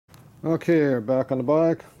Okay, we're back on the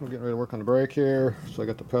bike. We're getting ready to work on the brake here. So I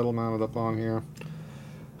got the pedal mounted up on here.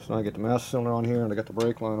 So now I get the master cylinder on here, and I got the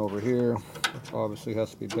brake line over here, which obviously has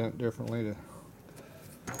to be bent differently to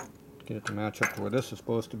get it to match up to where this is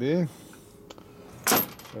supposed to be.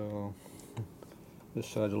 So this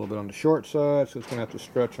side's a little bit on the short side, so it's going to have to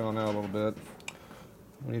stretch on out a little bit.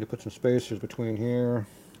 I need to put some spacers between here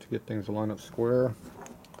to get things to line up square.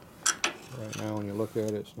 Right now when you look at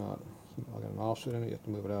it, it's not got an offset in it. You have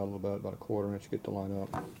to move it out a little bit, about a quarter inch to get the line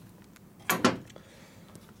up.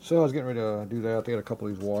 So I was getting ready to do that. They got a couple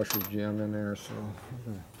of these washers jammed in there, so I'm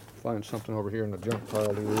gonna find something over here in the junk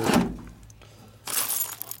pile to use.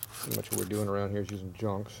 Pretty much what we're doing around here is using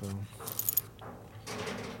junk, so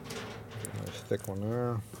nice thick one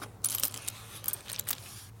there.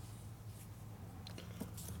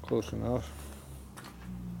 Close enough.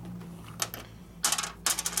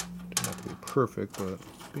 Doesn't have to be perfect, but it'd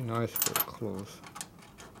be nice if it was close.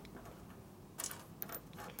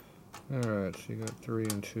 Alright, so you got 3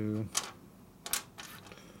 and 2.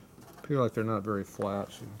 Feel like they're not very flat,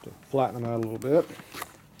 so you have to flatten them out a little bit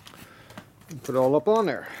and put it all up on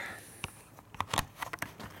there.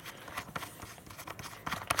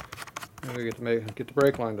 And we get the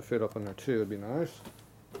brake line to fit up in there too. It'd be nice.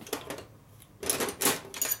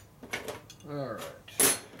 Alright,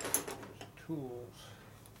 tools.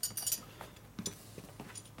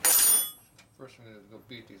 First we need to go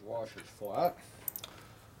beat these washers flat.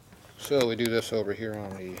 So we do this over here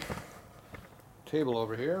on the table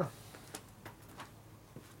over here.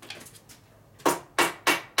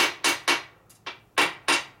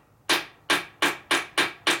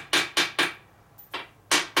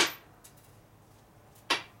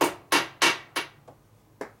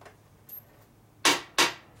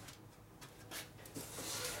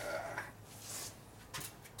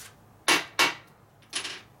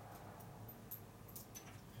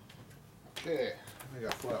 Okay, we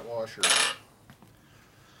got flat washers.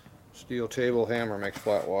 Steel table hammer makes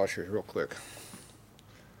flat washers real quick.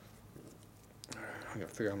 I gotta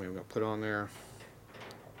figure out how many we're gonna put on there.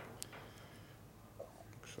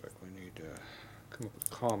 Looks like we need to come up with a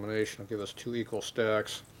combination that'll give us 2 equal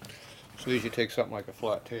stacks. So these you take something like a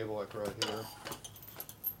flat table like right here.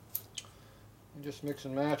 And just mix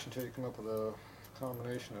and match until you come up with a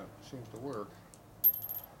combination that seems to work.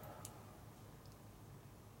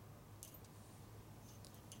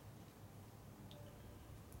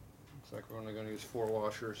 Looks like we're only going to use 4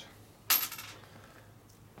 washers.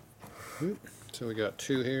 So we got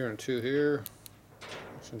 2 here and 2 here.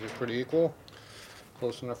 Seems to be pretty equal.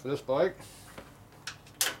 Close enough for this bike.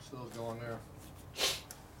 So those go on there.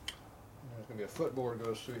 And there's going to be a footboard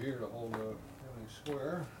goes through here to hold everything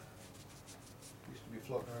square. Used to be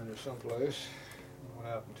floating around there someplace. What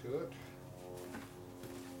happened to it?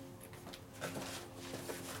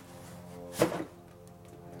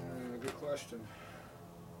 Good question.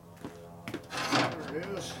 There it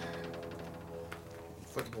is.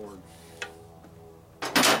 Footboard.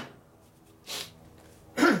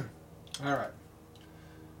 Alright.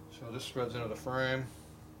 So this threads into the frame.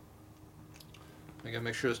 I gotta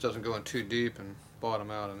make sure this doesn't go in too deep and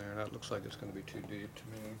bottom out in there. That looks like it's going to be too deep to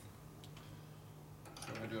me. So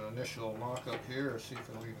I'm going to do an initial mock up here to see if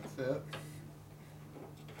it'll even fit.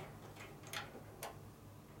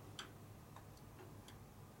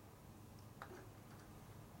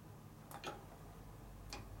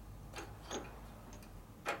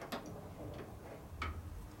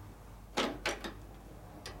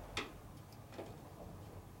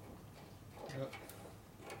 Yep.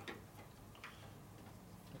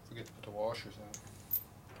 Don't forget to put the washers in.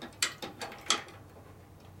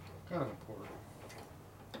 Kind of important.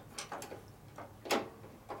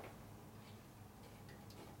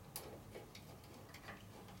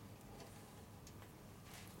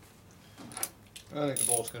 I think the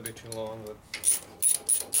bolt's going to be too long, but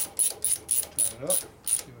tighten it up,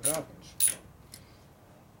 see what happens.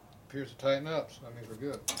 Appears to tighten up, so that means we're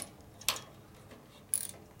good.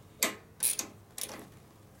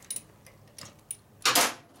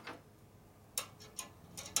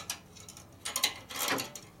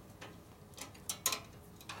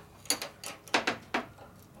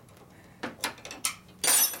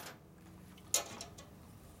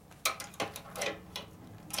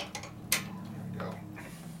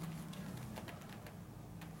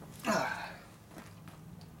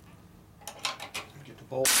 Get the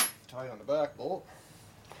bolt tight on the back bolt.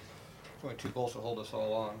 There's only 2 bolts to hold this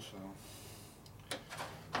all on, so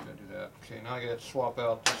I'm gonna do that. Okay, now I gotta swap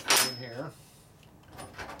out this thing here.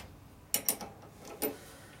 It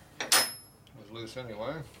was loose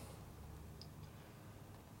anyway.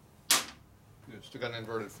 Good. Still got an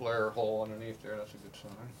inverted flare hole underneath there. That's a good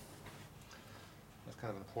sign. That's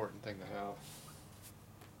kind of an important thing to have.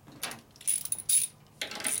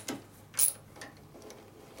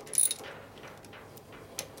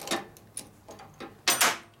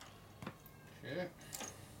 Okay.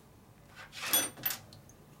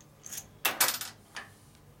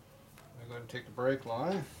 I'm going to take the brake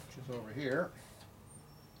line, which is over here.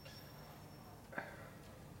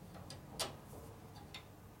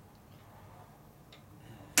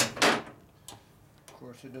 Of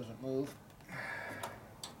course, it doesn't move.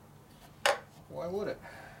 Why would it?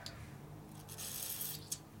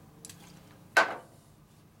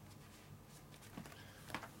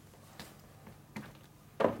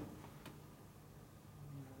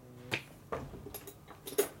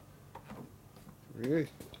 Really? There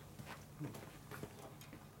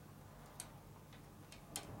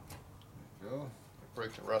you go.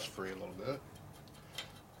 Break the rust free a little bit.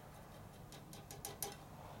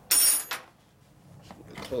 Just a little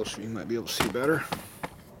bit closer, you might be able to see better.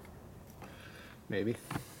 Maybe.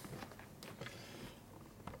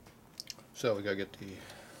 So we gotta get the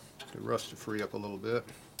rust to free up a little bit.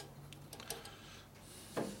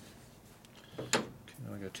 Okay,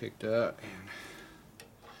 now I gotta take that and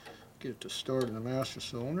get it to start in the master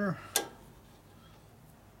cylinder.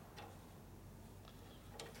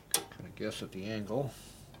 Kind of guess at the angle.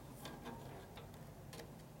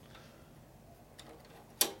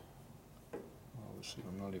 Obviously,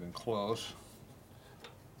 I'm not even close.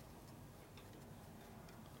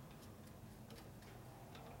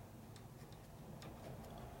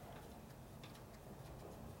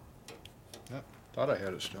 Yep, thought I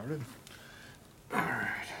had it started.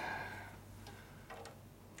 Alright.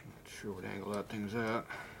 Not sure what angle that thing's at.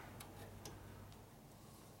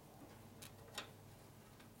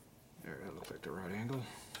 There, that looks like the right angle.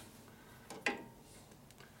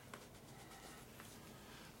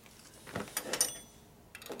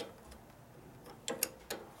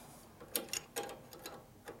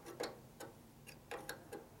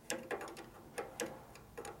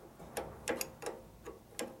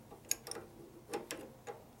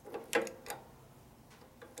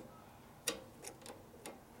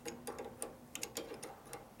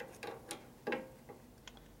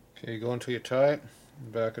 Okay, go until you tie it,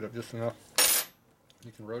 back it up just enough.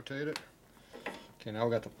 You can rotate it. Okay, now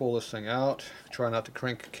we got to pull this thing out. Try not to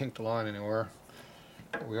kink the line anywhere.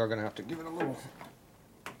 But we are going to have to give it a little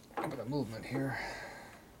bit of movement here.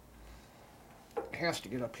 It has to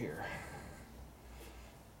get up here.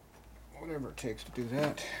 Whatever it takes to do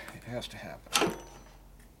that, it has to happen.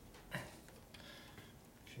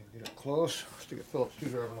 Okay, get it close. Stick a Phillips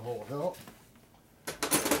screwdriver in the hole will help.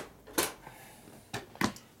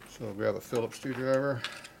 So grab a Phillips screwdriver,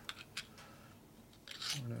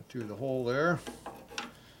 run it through the hole there.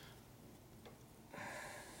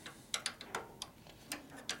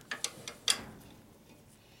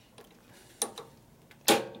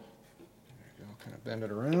 There you go, kind of bend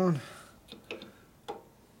it around.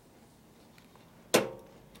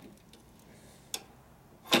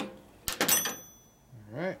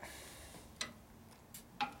 Alright.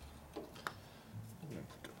 I'm going to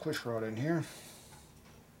put the push rod in here.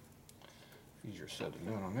 Easier said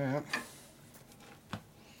than done on that.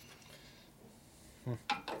 Yeah,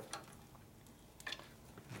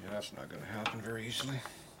 that's not going to happen very easily.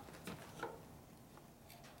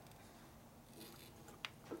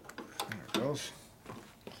 There it goes.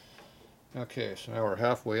 Okay, so now we're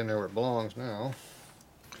halfway in there where it belongs now.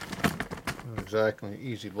 Not exactly an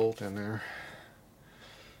easy bolt in there.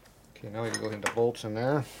 Okay, now we can go into bolts in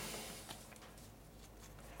there.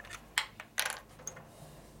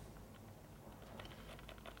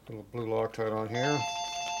 Little blue Loctite on here.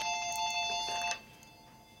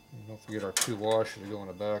 And don't forget our two washers to go on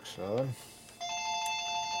the back side. Of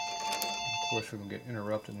course, we're going to get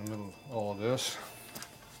interrupted in the middle of all of this.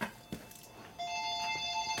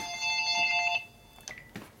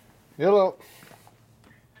 Hello.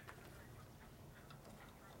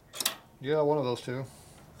 Yeah, one of those two.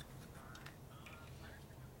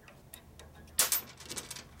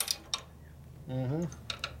 Mm-hmm.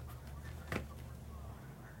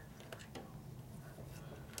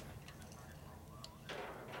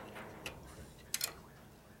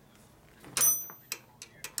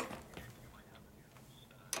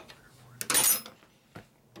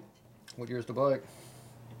 What year's the bike?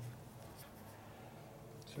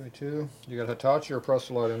 32. You got Hitachi or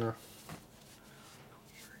Press-A-Lite in there?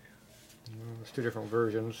 There's two different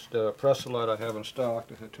versions. The Press-A-Lite I have in stock.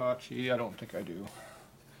 The Hitachi, I don't think I do.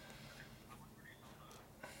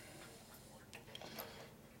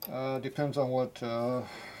 Depends on which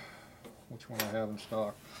one I have in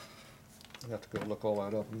stock. I'd have to go look all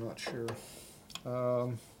that up. I'm not sure.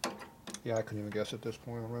 Yeah, I couldn't even guess at this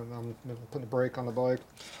point. I'm putting a brake on the bike.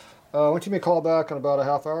 Why don't you give me a call back in about a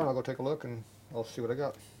half hour and I'll go take a look and I'll see what I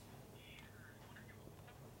got.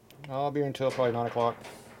 I'll be here until probably 9 o'clock.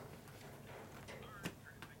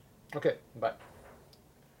 Okay, bye.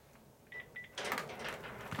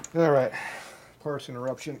 Alright, parts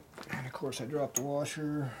interruption. And of course I dropped the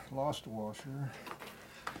washer, lost the washer.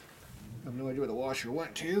 I have no idea where the washer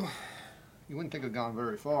went to. You wouldn't think it had gone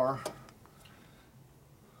very far.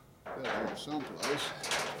 Got it here someplace.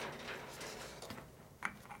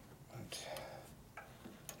 But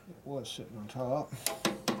it was sitting on top.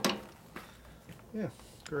 Yeah,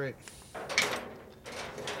 great.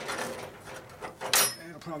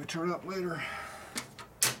 It'll probably turn up later.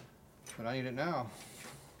 But I need it now.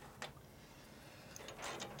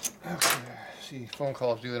 Okay, see, phone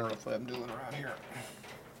calls do interrupt what I'm doing around here.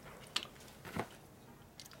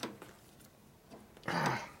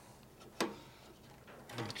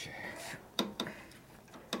 Okay.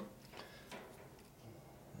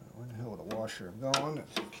 Where the hell would the washer have gone?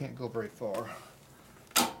 It can't go very far.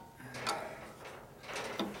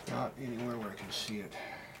 Not anywhere where I can see it.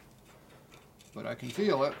 But I can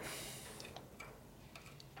feel it.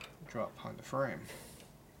 Drop behind the frame.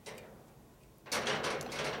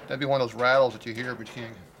 That'd be one of those rattles that you hear but you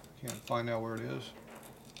can't find out where it is.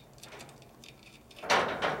 Kind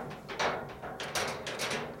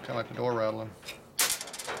of like the door rattling.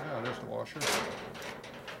 Yeah, there's the washer.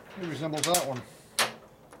 It resembles that one.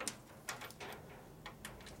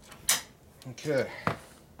 Okay.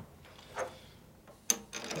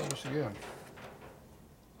 Try this again.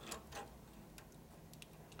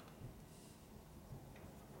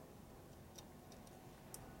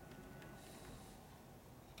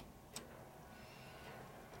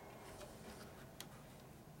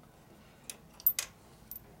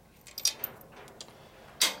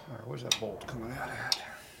 Alright, where's that bolt coming out at?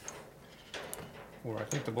 Where I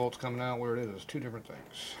think the bolt's coming out, where it is two different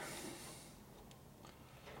things.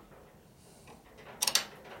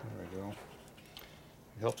 There we go.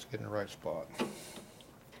 It helps get in the right spot.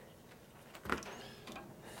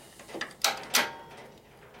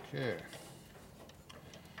 Okay.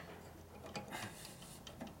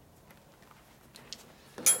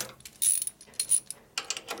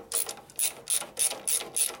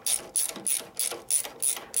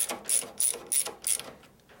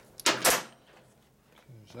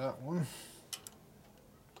 There's that one.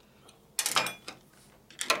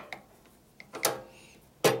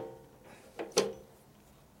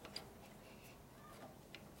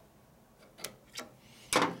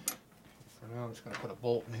 Now I'm just going to put a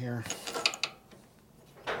bolt in here.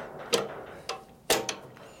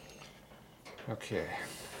 Okay.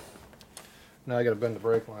 Now I got to bend the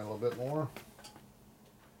brake line a little bit more.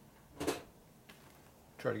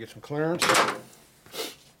 Try to get some clearance.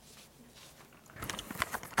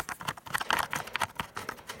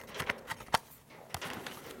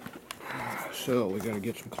 So we got to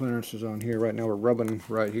get some clearances on here. Right now we're rubbing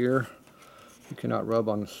right here. You cannot rub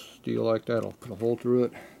on steel like that. I'll put a hole through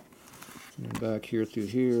it. And then back here through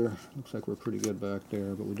here, looks like we're pretty good back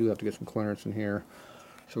there, but we do have to get some clearance in here.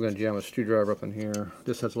 So we're going to jam a screwdriver up in here.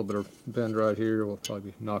 This has a little bit of bend right here. We'll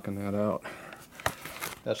probably be knocking that out.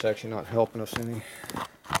 That's actually not helping us any.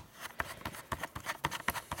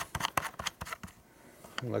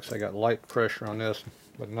 It looks like I got light pressure on this,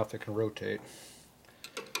 but enough that can rotate.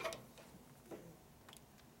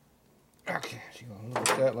 Okay, so you're going to look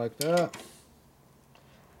at that like that.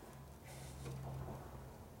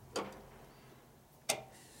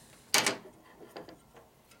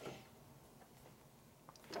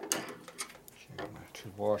 Two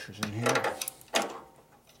washers in here.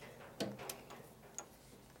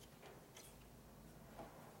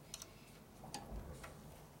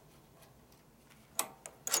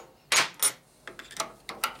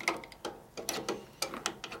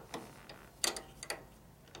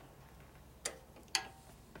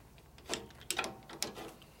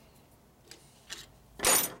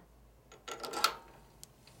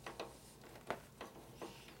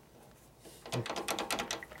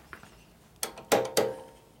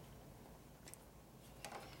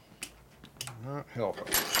 Not helping.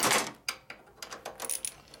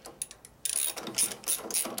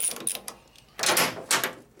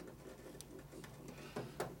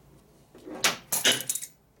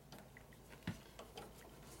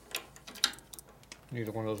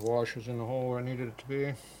 Neither one of those washers in the hole where I needed it to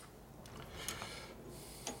be.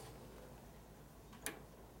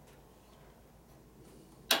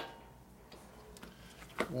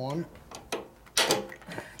 One,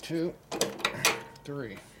 two,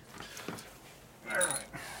 three. All right.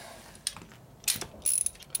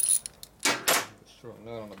 throw a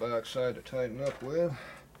nut on the back side to tighten up with.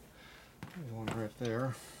 There's one right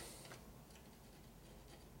there.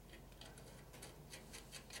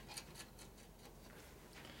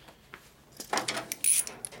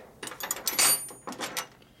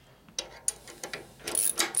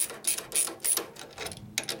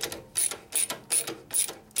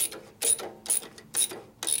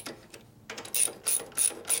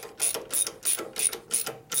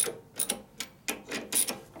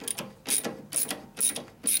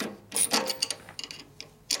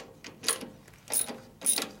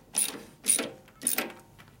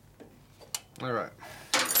 All right,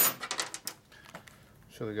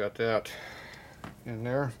 so we got that in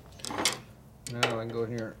there. Now I can go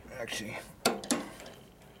in here and actually put a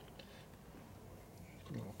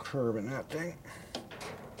little curve in that thing.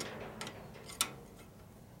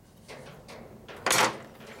 Okay,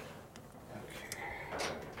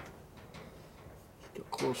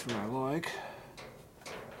 get closer than I like.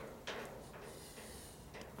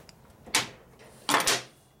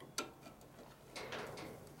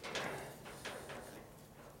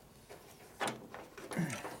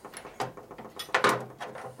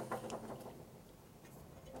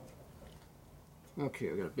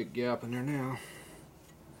 Okay, I got a big gap in there now.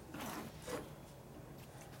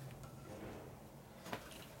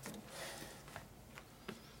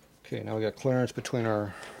 Okay, now we got clearance between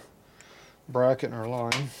our bracket and our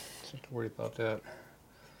line. Don't have to worry about that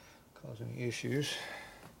causing any issues.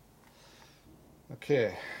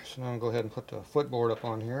 Okay, so now I'm gonna go ahead and put the footboard up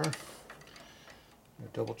on here.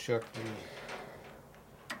 Double check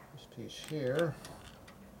this piece here.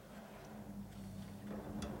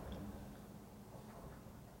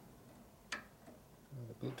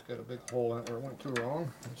 The boot's got a big hole in it where it went through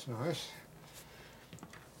wrong. That's nice.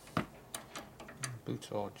 The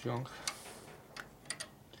boot's all junk.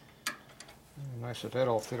 Nice that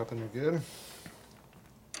all fit up in there good.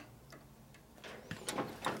 So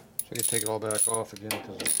I can take it all back off again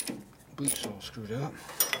because the boot's all screwed up.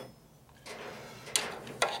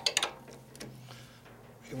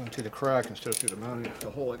 It went through the crack instead of through the mounting,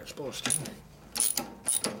 the hole like it's supposed to.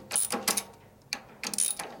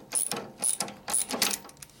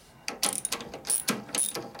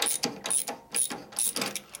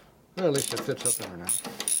 Well, at least it fits up there now.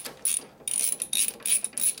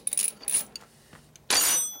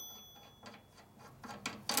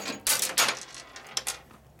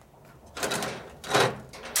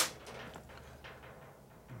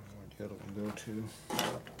 Where'd the other one go to? I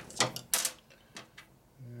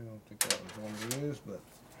don't think that was one to use, but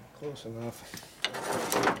close enough.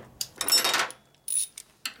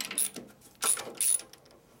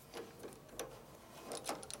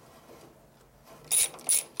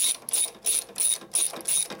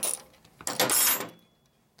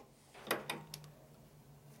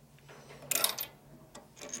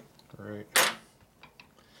 Great.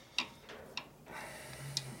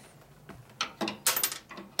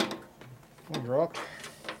 One dropped.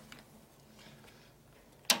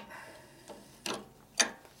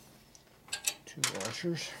 Two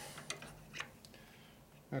washers.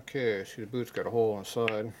 Okay, see the boot's got a hole on the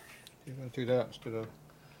side. You went through that instead of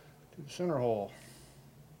through the center hole.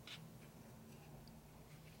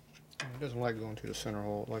 It doesn't like going through the center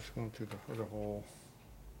hole, it likes going through the other hole.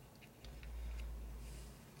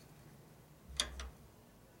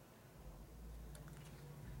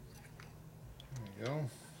 There you go.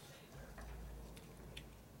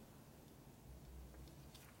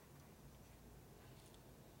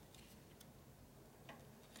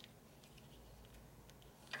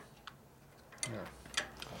 There.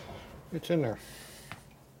 It's in there.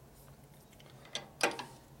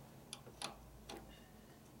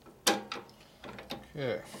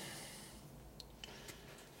 Okay.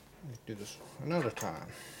 Let's do this another time.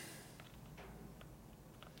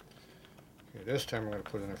 Okay, this time we're going to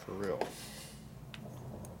put it in there for real.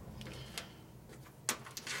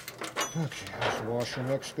 Okay, how's the washer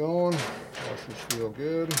mix going? Washers feel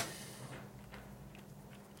good.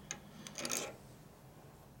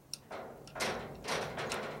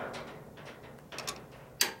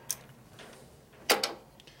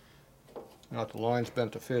 Now that the line's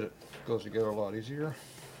bent to fit, it goes together a lot easier.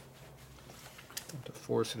 Don't have to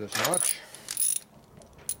force it as much.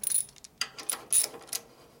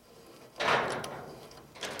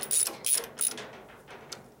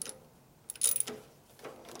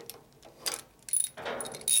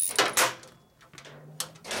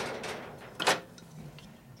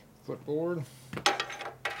 Footboard.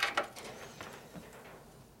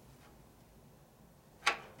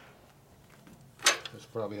 This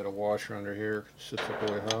probably had a washer under here, it sits up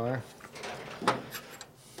way high.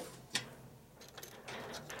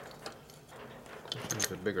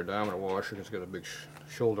 bigger diameter washer. It's got a big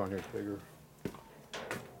shoulder on here. It's bigger.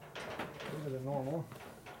 Bigger than normal.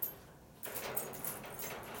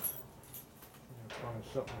 Find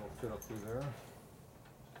something that will fit up through there.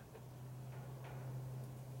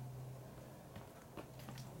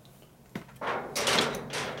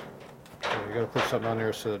 So you got to put something on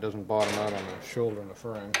there so it doesn't bottom out on the shoulder and the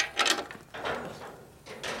frame.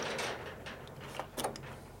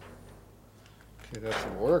 Okay, that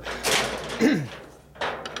should work.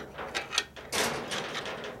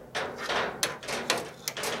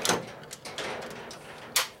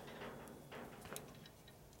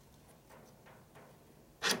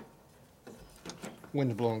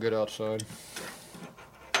 Wind's blowing good outside.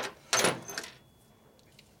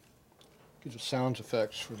 Gives us sound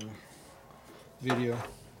effects for the video.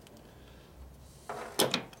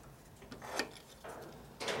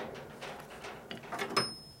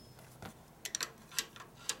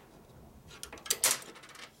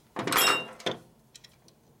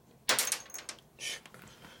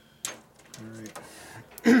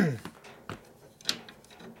 Alright.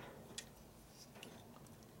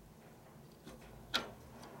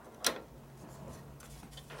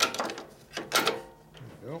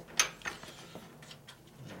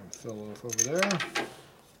 Fill it over there.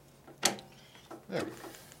 There.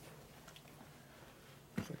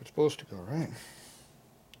 Looks like it's supposed to go, right?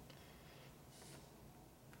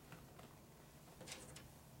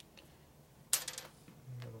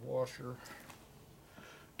 Got a washer.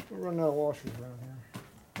 We're running out of washers around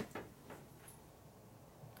here.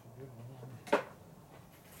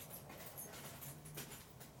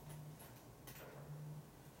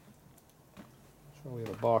 So we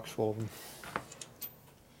have a box full of them.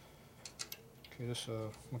 Okay, this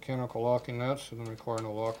mechanical locking nuts, so it doesn't require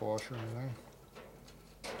no lock washer or anything.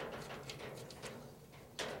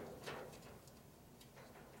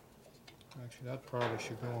 Actually, that probably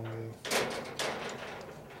should go on the...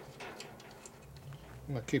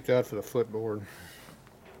 I'm going to keep that for the footboard.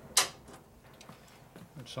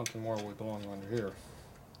 That's something more will belong under here.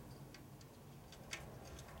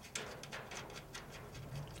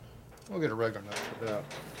 We'll get a regular nut for that.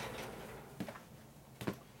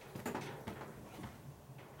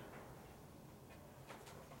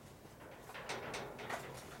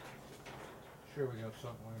 Sure, we got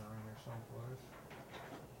something laying around here someplace.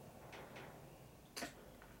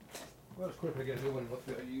 Let us quickly get a new one. Look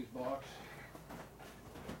at a used box.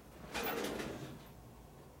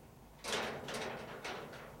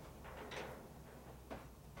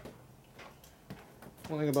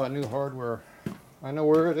 One thing about new hardware, I know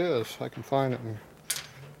where it is. I can find it in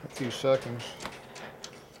a few seconds.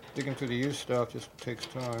 Digging through the used stuff just takes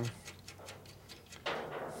time.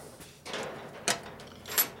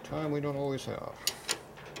 Time we don't always have.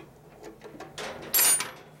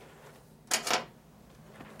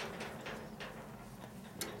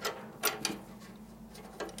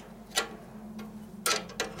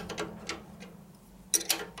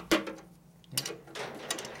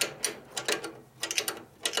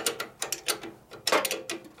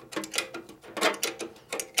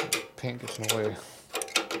 Paint gets in the way.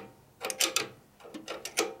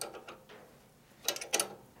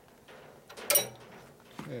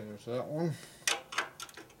 Okay, there's that one.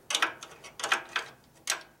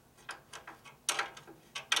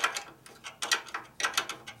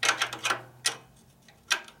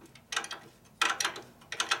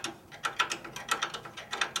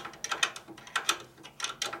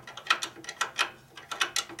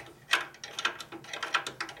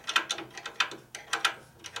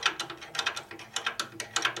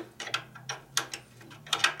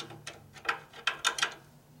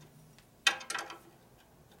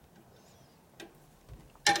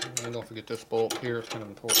 And don't forget this bolt here, it's kind of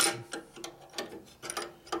important.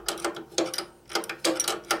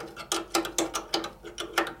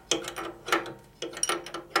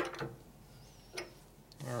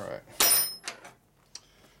 Alright.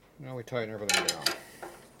 Now we tighten everything down.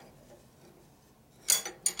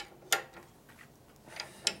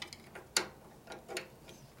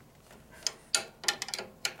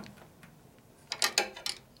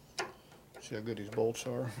 See how good these bolts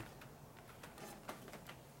are.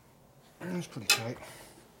 That's pretty tight.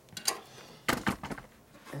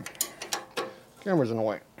 Camera's in the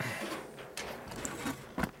way.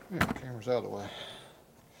 Yeah, camera's out of the way.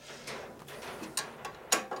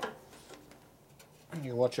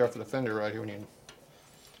 You watch out for the fender right here when you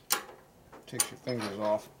take your fingers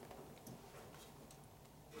off.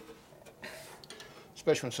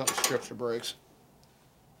 Especially when something strips or breaks.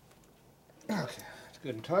 Okay, it's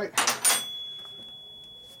good and tight.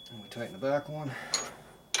 And we tighten the back one.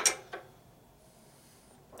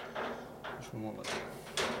 This one won't let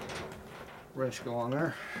go. wrench go on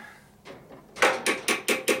there.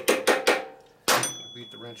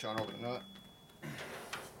 Beat the wrench on over the nut.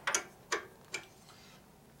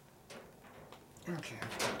 Okay,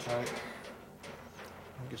 that's tight.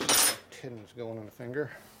 I guess this tin's going on the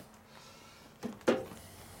finger.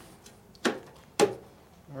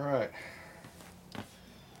 Alright.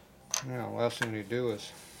 Now, last thing we do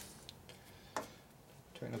is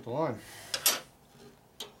tighten up the line.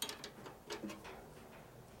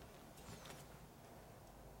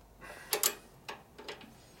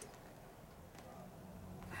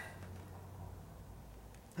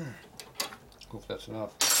 Hope that's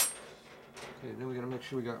enough. Okay, then we gotta make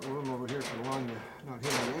sure we got room over here for the line to not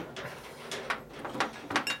hit anything.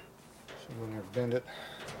 So we're gonna bend it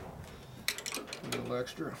a little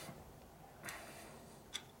extra.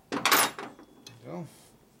 There we go.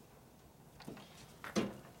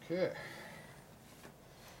 Okay.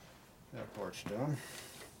 That part's done.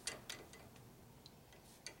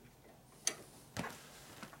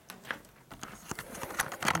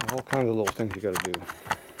 All kinds of little things you gotta do.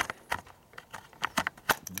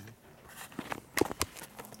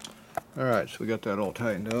 Alright, so we got that all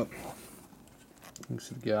tightened up. You can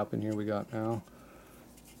see the gap in here we got now.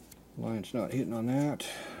 Line's not hitting on that.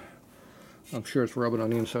 I'm sure it's rubbing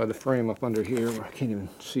on the inside of the frame up under here where I can't even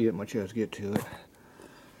see it much as I get to it.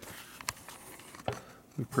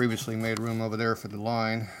 We previously made room over there for the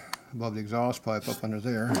line above the exhaust pipe up under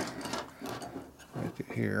there. Right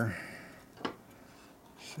here.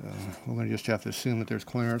 So we're going to just have to assume that there's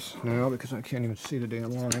clearance now because I can't even see the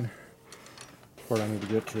damn line. Part I need to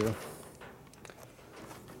get to.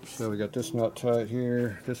 So we got this nut tight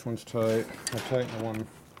here, this one's tight. I tighten the one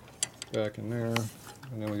back in there,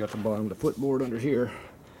 and then we got the bottom of the footboard under here.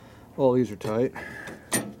 All these are tight.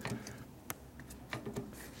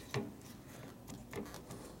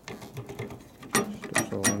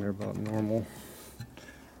 Stuff's all in there about normal.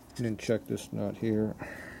 Didn't check this nut here.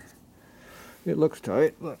 It looks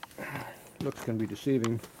tight, but looks can be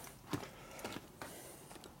deceiving.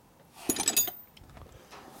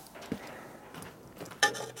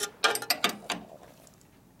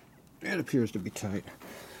 It appears to be tight.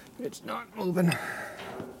 It's not moving.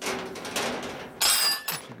 That's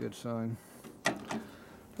a good sign.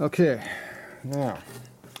 Okay, now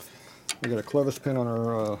we got a clevis pin on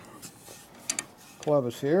our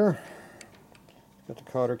clevis here. Got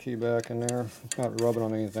the cotter key back in there. It's not rubbing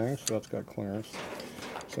on anything, so that's got clearance.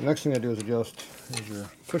 So next thing I do is adjust your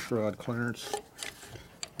push rod clearance.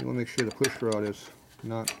 You want to make sure the push rod is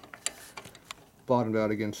not bottomed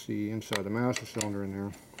out against the inside of the master cylinder in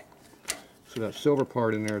there. So that silver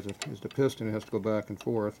part in there is the piston. It has to go back and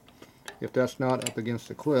forth. If that's not up against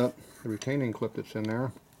the clip, the retaining clip that's in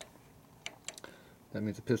there, that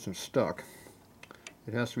means the piston's stuck.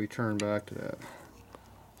 It has to return back to that.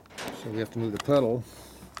 So we have to move the pedal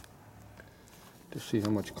to see how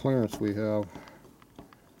much clearance we have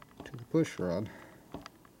to the push rod.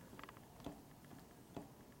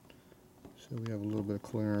 So we have a little bit of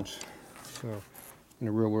clearance. So in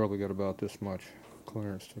the real world we got about this much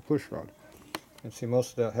clearance to the push rod. And see,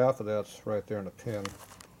 most of that, half of that's right there in the pin.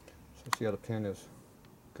 So see how the pin is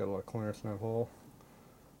got a lot of clearance in that hole?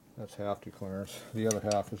 That's half the clearance. The other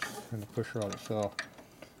half is in the push rod itself.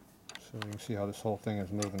 So you can see how this whole thing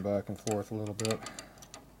is moving back and forth a little bit.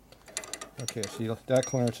 Okay, so that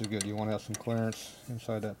clearance is good. You want to have some clearance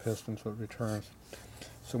inside that piston so it returns.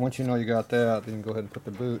 So once you know you got that, then you can go ahead and put the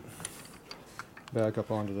boot back up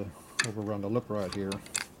onto the, over around the lip right here.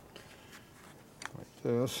 Like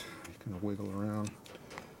this. Kind of wiggle around.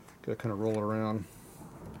 Got to kind of roll it around.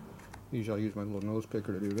 Usually I use my little nose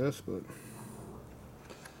picker to do this, but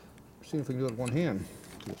see if we can do it with one hand.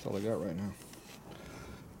 That's all I got right now.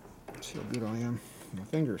 See how good I am with my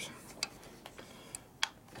fingers.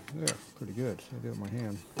 There, pretty good. So I do it with my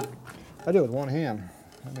hand. I do it with one hand.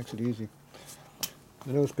 That makes it easy.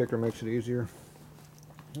 The nose picker makes it easier.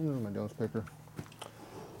 Oh, my nose picker.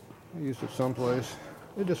 I used it someplace.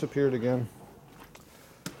 It disappeared again.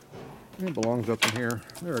 It belongs up in here.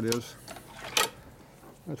 There it is.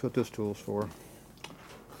 That's what this tool's for.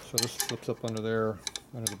 So this slips up under there,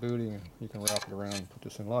 under the booty, and you can wrap it around and put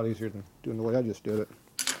this in a lot easier than doing the way I just did it.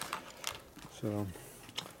 So,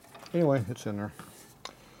 anyway, it's in there.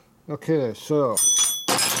 Okay, so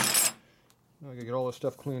now we gotta get all this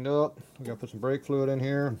stuff cleaned up. We gotta put some brake fluid in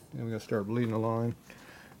here, and we gotta start bleeding the line.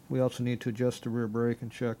 We also need to adjust the rear brake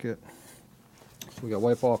and check it. So we gotta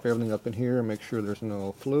wipe off everything up in here and make sure there's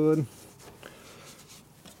no fluid,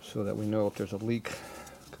 so that we know if there's a leak,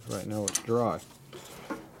 because right now it's dry.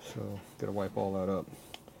 So gotta wipe all that up.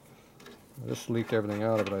 This leaked everything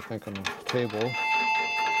out of it, I think, on the table.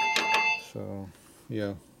 So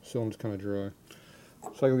yeah, cylinder's kind of dry.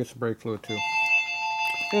 So I go get some brake fluid too.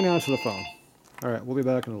 And answer the phone. Alright, we'll be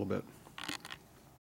back in a little bit.